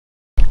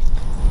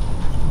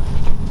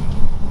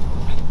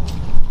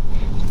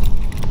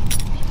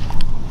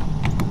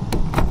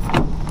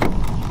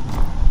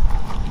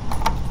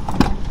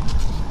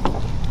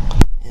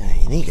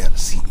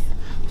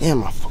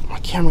Damn, my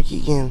camera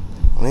keep getting,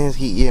 my lens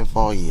keep getting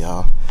foggy,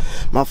 y'all.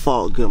 My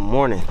fault. Good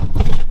morning.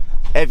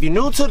 If you're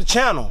new to the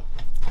channel,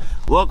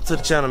 welcome to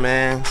the channel,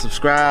 man.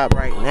 Subscribe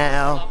right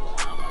now.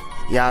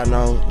 Y'all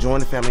know, join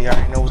the family. Y'all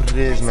already know what it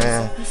is,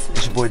 man.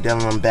 It's your boy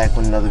Devin. I'm back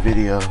with another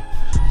video.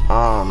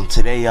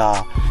 Today,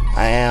 y'all,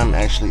 I am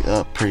actually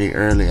up pretty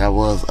early. I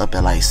was up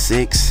at like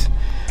 6,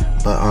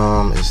 but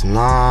it's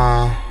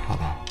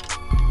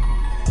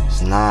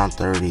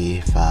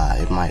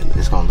 9:35.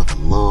 It's gonna look a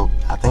little.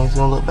 I think it's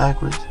gonna look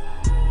backwards.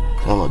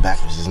 It's gonna look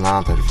backwards. It's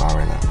 9:35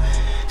 right now.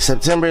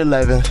 September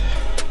 11th.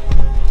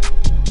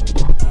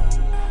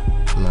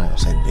 I'm not gonna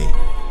say the date.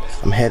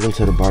 I'm heading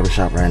to the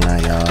barbershop right now,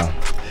 y'all.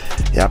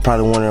 Y'all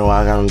probably wondering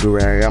why I got on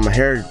do-rag. I got my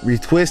hair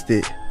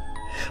retwisted,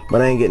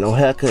 but I ain't getting no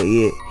haircut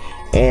yet.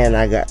 And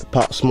I got the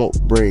Pop Smoke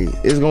braid.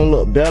 It's gonna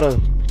look better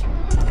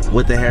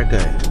with the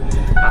haircut.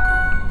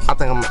 I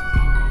think I'm okay.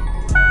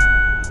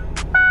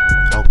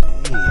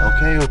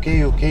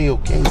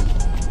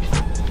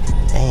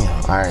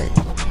 Damn, alright.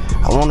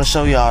 I wanna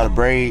show y'all the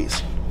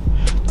braids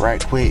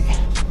right quick.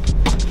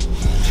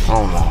 I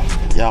don't know.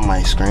 Y'all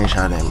might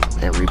screenshot it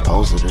and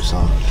repost it or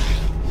something.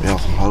 You know,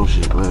 some whole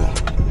shit, but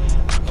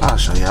I'll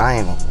show you. I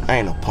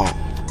ain't no punk.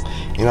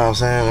 You know what I'm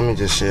saying? Let me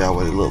just show y'all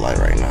what it look like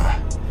right now.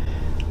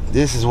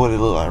 This is what it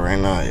look like right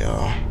now,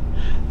 y'all.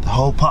 The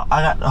whole pop,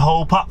 I got the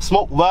whole Pop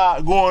Smoke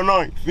vibe going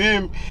on. You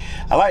feel me?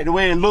 I like the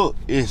way it look.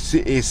 It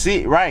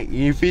sit right.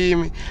 You feel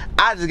me?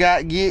 I just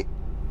gotta get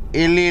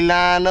it little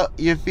line up.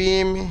 You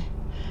feel me?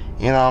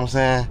 You know what I'm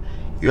saying?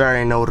 You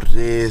already know what it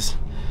is.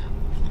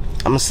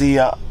 I'ma see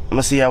y'all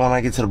when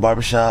I get to the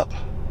barbershop.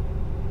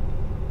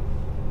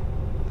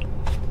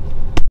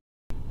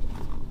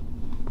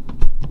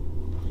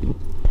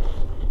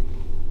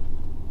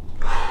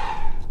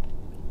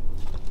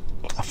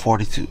 I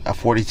 42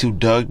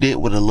 dugged it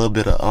with a little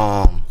bit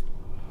of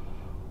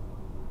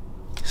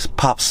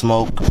Pop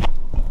Smoke,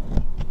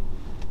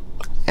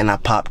 and I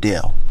popped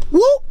Dell.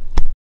 Woo!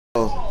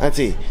 Oh,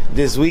 auntie,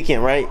 this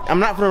weekend, right? I'm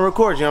not gonna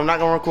record you. I'm not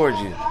gonna record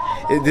you.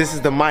 This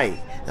is the mic.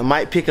 The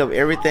mic pick up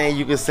everything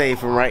you can say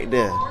from right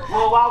there.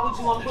 Well, why would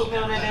you want to put me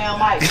on that damn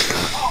mic?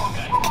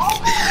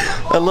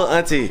 Look,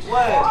 auntie.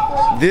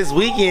 What? This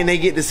weekend they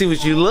get to see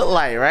what you look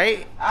like,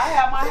 right? I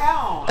have my hair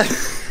on.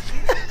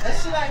 That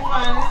shit ain't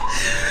funny.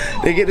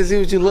 They get to see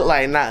what you look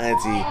like, not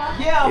auntie.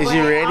 Yeah, is but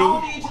you ready? I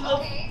don't need your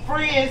little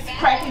friends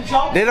cracking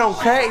jokes. They don't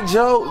crack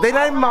jokes. They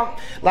not even my,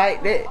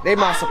 like, they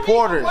my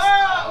supporters.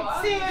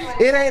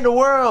 It ain't the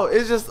world.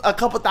 It's just a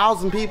couple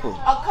thousand people.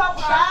 A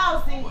couple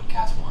thousand.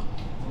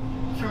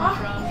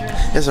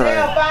 It's alright.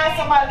 They'll find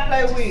somebody to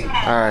play with.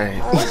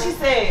 Alright. What she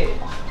said?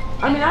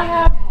 I mean, I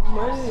have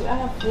money. I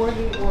have 40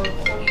 or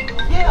something.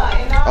 Yeah,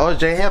 and I. Oh, it's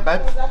Jay here,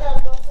 baby. I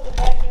gotta go to the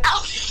back end.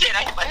 Oh shit,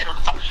 I hit my head on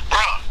the phone. Bro.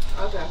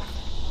 Okay.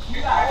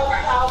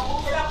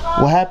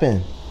 What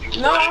happened?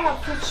 No, I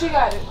have. She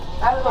got it.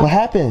 What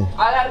happened?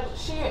 I got it.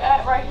 She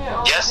at right here.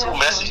 On Guess who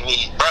messaged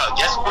me? Bro,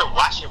 guess who been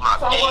watching my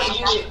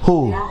page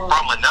Who?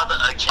 from another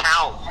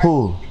account?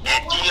 Who?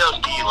 And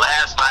DLD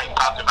last night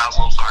talked about,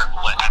 so I'm sorry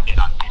for what happened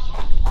on this.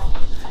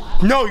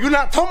 No, you're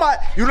not talking about.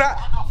 You're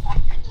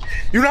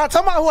not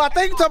talking about who I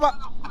think you're talking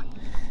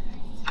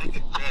Take a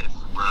test,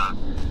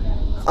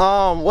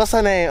 about. What's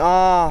her name?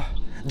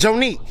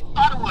 Jonique.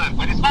 Hollywood,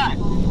 but it's not.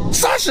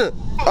 Sasha.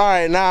 All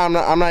right, now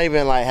I'm not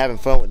even like having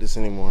fun with this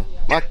anymore.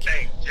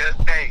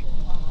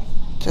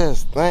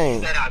 Just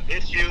think. Said I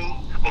miss you.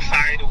 I'm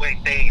sorry the way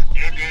things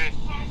ended.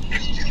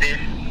 And she sent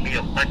me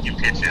a fucking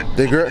picture.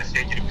 The girl. I'm gonna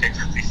send you the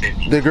pictures she sent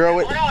me. The girl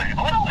with.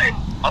 Hold on.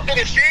 I'm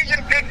gonna send you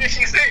the picture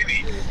she sent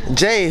me.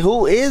 Jay,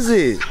 who is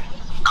it?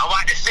 I'm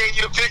about to send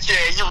you the picture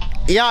and you.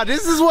 Y'all,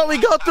 this is what we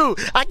go through.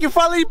 I can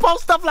finally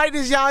post stuff like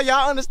this, y'all.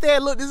 Y'all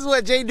understand? Look, this is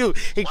what Jay do.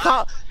 He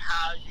call.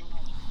 How you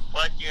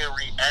fucking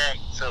react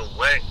to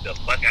what the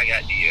fuck I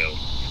got to you?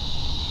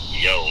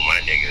 Yo, my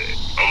nigga,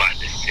 I'm about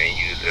to send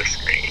you the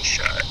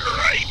screenshot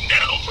right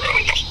now, bro.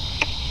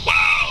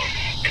 Wow.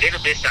 And then the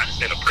bitch tried to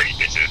send a pretty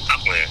picture. Stop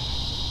playing.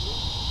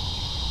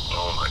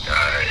 Oh my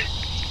god.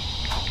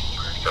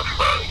 What the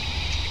fuck?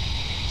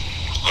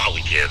 All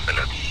we kids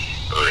finna be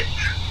lit.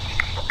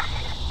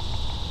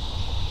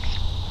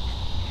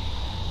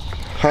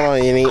 Hold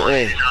on, you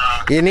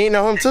need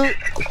know him too? Check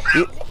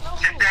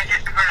that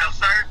Instagram,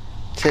 sir.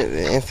 Check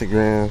the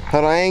Instagram.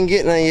 Hold on, I ain't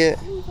getting none yet.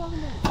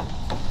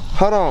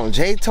 Hold on,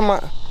 Jay to my.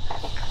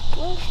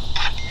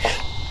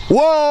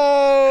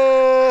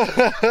 Whoa!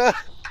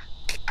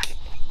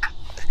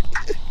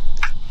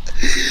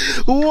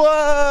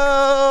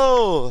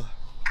 Whoa!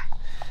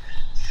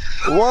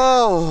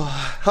 Whoa!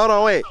 Hold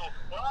on, wait.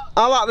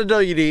 Unlock the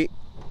door, you did.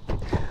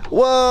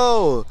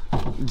 Whoa!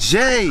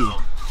 Jay!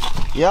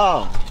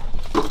 Y'all.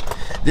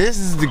 This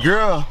is the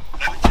girl.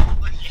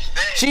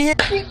 She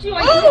hit.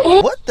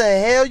 What the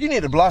hell? You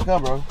need to block her,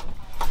 bro.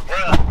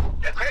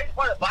 Bruh, the crazy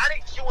part about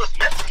it, she was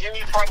messaging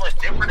me from a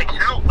different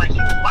account. Like, she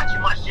was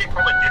watching my shit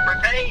from a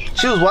different page.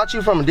 She was watching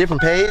you from a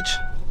different page?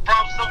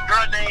 From some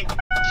girl named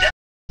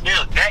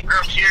that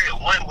girl period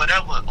one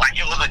whatever. Like,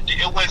 it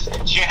was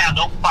she didn't have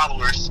no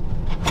followers.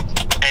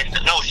 And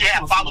no, she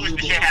had followers,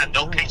 but she didn't have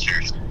no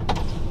pictures.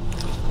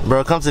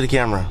 Bro, come to the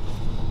camera.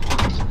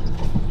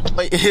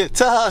 Wait,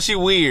 tell her she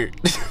weird.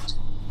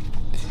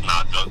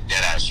 Nah, don't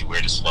get ass. She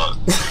weird as fuck.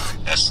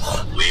 That's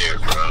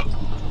weird, bro.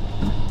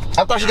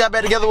 I thought she got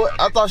back together with,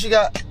 I thought she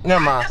got, never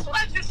mind. That's what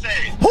I just said.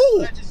 Who? That's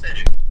what I just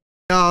said.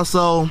 Y'all,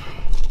 so,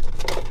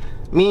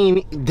 me and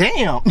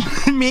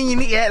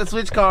Unique had to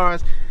switch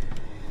cars.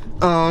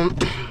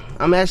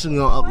 I'm actually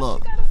gonna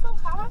upload.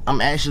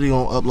 I'm actually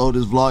gonna upload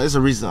this vlog. It's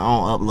a reason I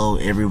don't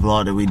upload every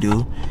vlog that we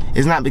do.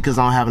 It's not because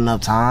I don't have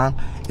enough time.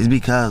 It's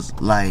because,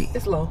 like,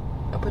 It's low.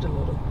 I put it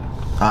low.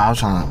 I was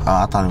trying to,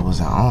 I thought it was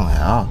on.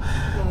 Oh,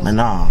 but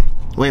nah.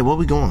 Wait, where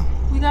we going?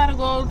 We gotta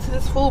go to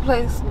this food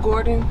place,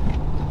 Gordon,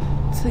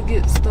 to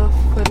get stuff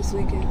for this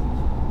weekend.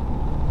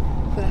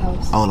 For the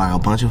house. Oh, like a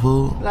bunch of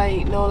food?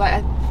 Like, no, like,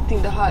 I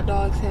think the hot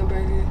dogs,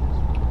 hamburger,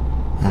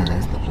 and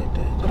Alright. stuff like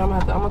that. But I'm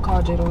gonna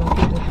call Jada when I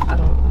get there. I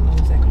don't know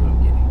exactly what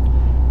I'm getting.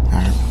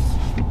 Alright.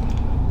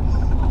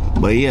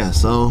 But yeah,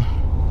 so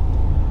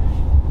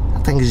I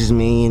think it's just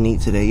me and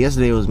Unique today.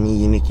 Yesterday it was me,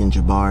 Unique, and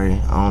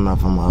Jabari. I don't know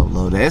if I'm gonna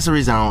upload that. That's the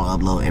reason I don't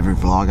upload every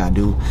vlog I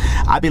do.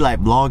 I be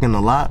like vlogging a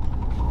lot,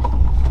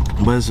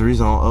 but it's the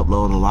reason I don't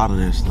upload a lot of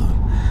this stuff.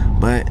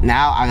 But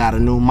now I got a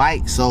new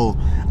mic, so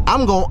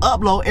I'm gonna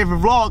upload every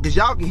vlog because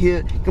y'all can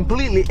hear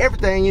completely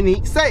everything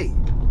Unique say.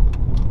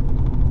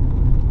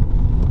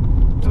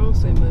 I don't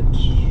say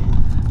much.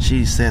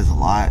 She says a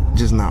lot,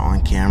 just not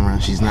on camera.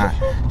 She's not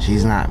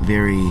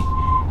very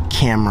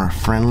camera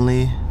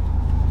friendly.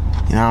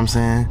 You know what I'm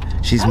saying?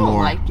 She's I don't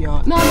more like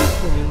y'all. No, I'm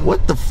just kidding.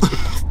 What the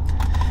f?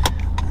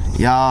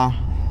 Y'all,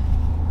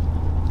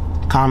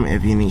 comment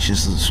if you need to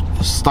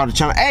start a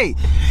channel. Hey,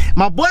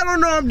 my boy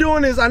don't know I'm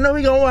doing this. I know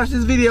he gonna watch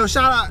this video.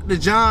 Shout out to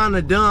John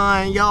the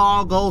Dunn.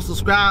 Y'all go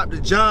subscribe to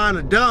John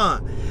the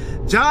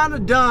Dunn. John the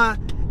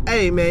Dunn.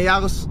 Hey man,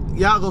 y'all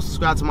go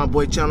subscribe to my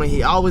boy channel.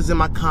 He always in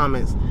my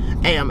comments.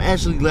 Hey, I'm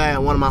actually glad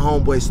one of my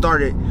homeboys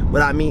started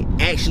without me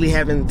actually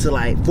having to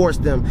like force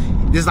them.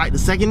 This like the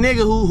second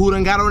nigga who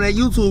done got on that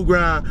YouTube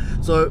grind.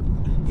 So,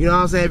 you know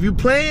what I'm saying? If you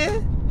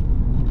playing,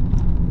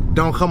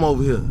 don't come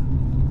over here.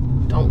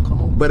 Don't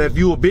come over. But if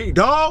you a big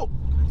dog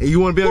and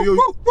you wanna be on your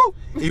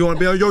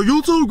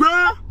YouTube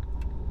grind,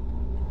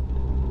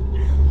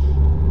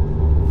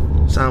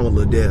 sign with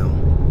Lil Dell.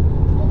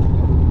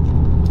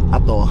 I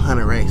throw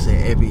 100 racks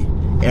at every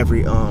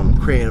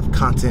creative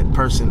content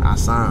person I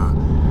sign.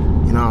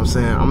 You know what I'm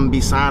saying? I'm gonna be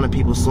signing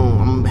people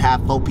soon. I'm gonna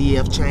have 4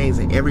 PF chains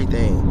and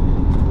everything.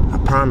 I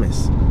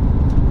promise.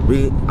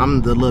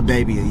 I'm the little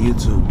baby of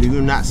YouTube. Do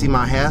you not see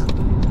my hair?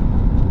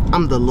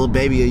 I'm the little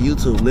baby of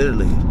YouTube,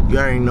 literally. You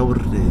already know what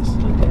it is.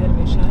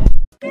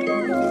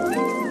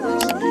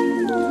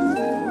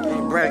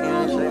 Ain't bragging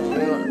and shit.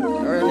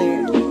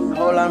 Early, a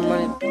whole lot of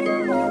money.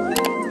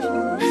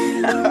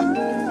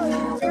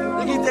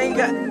 Look, you think you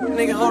got,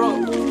 nigga, hold on.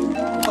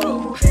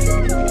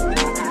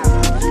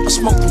 I'm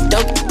smoking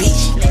dope,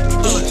 bitch.